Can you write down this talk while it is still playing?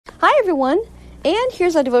Hi, everyone, and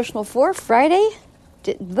here's our devotional for Friday,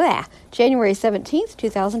 January 17th,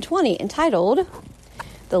 2020, entitled,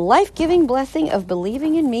 The Life-Giving Blessing of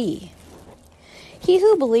Believing in Me. He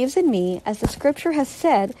who believes in me, as the scripture has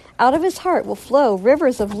said, out of his heart will flow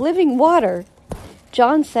rivers of living water.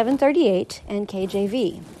 John 7:38 and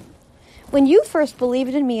KJV. When you first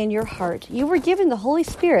believed in me in your heart, you were given the Holy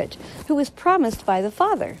Spirit, who was promised by the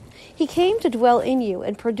Father. He came to dwell in you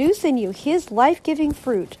and produce in you his life-giving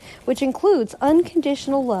fruit, which includes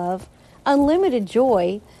unconditional love, unlimited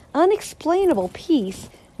joy, unexplainable peace,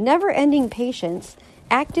 never-ending patience,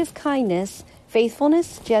 active kindness,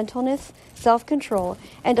 faithfulness, gentleness, self-control,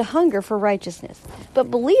 and a hunger for righteousness. But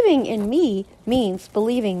believing in me means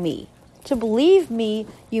believing me. To believe me,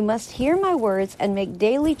 you must hear my words and make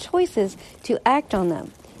daily choices to act on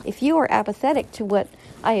them. If you are apathetic to what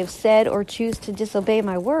I have said or choose to disobey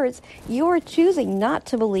my words, you are choosing not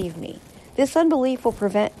to believe me. This unbelief will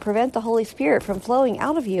prevent the Holy Spirit from flowing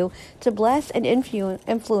out of you to bless and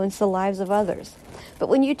influence the lives of others. But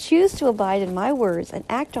when you choose to abide in my words and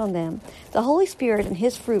act on them, the Holy Spirit and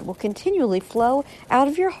his fruit will continually flow out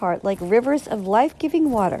of your heart like rivers of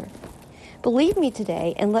life-giving water. Believe me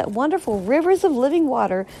today and let wonderful rivers of living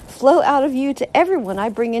water flow out of you to everyone I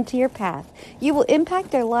bring into your path. You will impact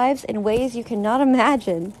their lives in ways you cannot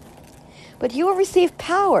imagine. But you will receive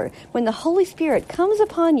power when the Holy Spirit comes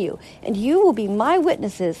upon you, and you will be my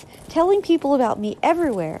witnesses, telling people about me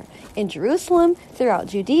everywhere, in Jerusalem, throughout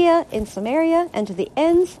Judea, in Samaria, and to the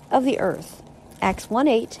ends of the earth. Acts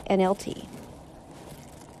 1:8 NLT.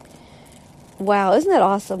 Wow, isn't that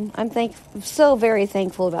awesome? I'm so very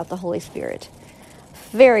thankful about the Holy Spirit.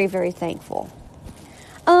 Very, very thankful.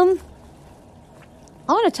 I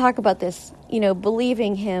want to talk about this,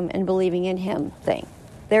 believing him and believing in him thing.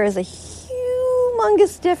 There is a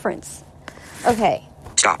humongous difference. Okay.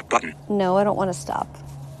 Stop button. No, I don't want to stop.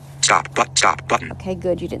 Stop button. Okay,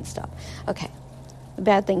 good, you didn't stop. Okay.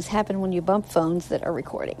 Bad things happen when you bump phones that are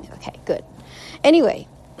recording. Okay, good. Anyway,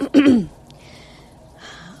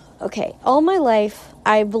 okay, all my life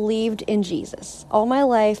I believed in Jesus. All my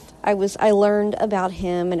life I learned about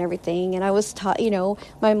him and everything, and I was taught,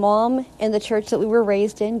 my mom and the church that we were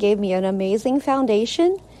raised in gave me an amazing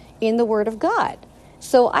foundation in the Word of God.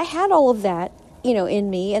 So I had all of that, in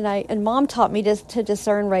me, and Mom taught me to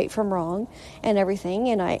discern right from wrong and everything,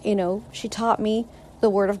 and she taught me the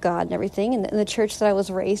Word of God and everything, and the church that I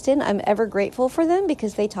was raised in, I'm ever grateful for them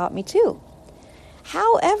because they taught me too.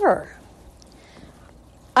 However,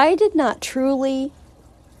 I did not truly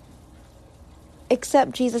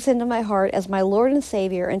accept Jesus into my heart as my Lord and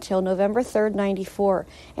Savior until November 3rd, 94,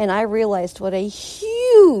 and I realized what a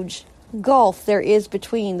huge gulf there is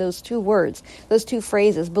between those two words, those two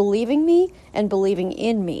phrases, believing me and believing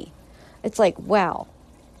in me. It's like, wow,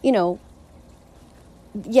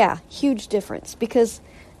 huge difference, because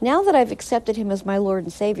now that I've accepted him as my Lord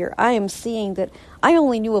and Savior, I am seeing that I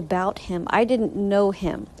only knew about him. I didn't know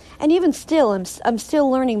him. And even still, I'm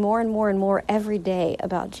still learning more and more and more every day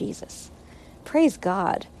about Jesus. Praise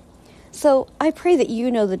God. So I pray that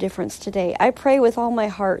you know the difference today. I pray with all my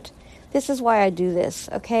heart. This is why I do this,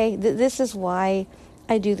 okay? This is why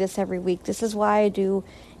I do this every week. This is why I do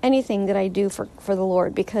anything that I do for the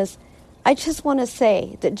Lord, because I just want to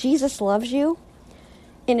say that Jesus loves you.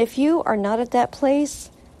 And if you are not at that place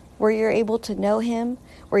where you're able to know him,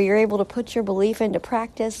 where you're able to put your belief into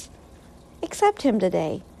practice, accept him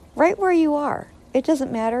today, right where you are. It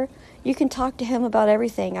doesn't matter. You can talk to him about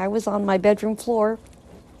everything. I was on my bedroom floor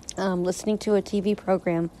listening to a TV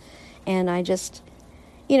program, and I just,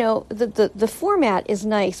 the format is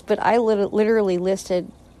nice, but I literally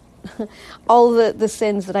listed all the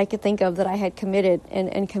sins that I could think of that I had committed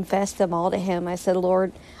and confessed them all to him. I said,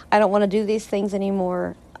 Lord, I don't want to do these things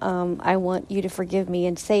anymore. I want you to forgive me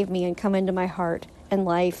and save me and come into my heart and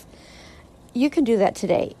life. You can do that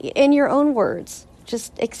today. In your own words,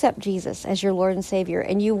 just accept Jesus as your Lord and Savior,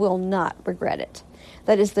 and you will not regret it.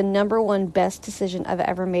 That is the number one best decision I've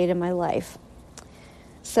ever made in my life.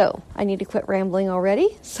 So, I need to quit rambling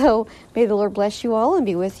already. So, may the Lord bless you all and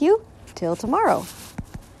be with you till tomorrow.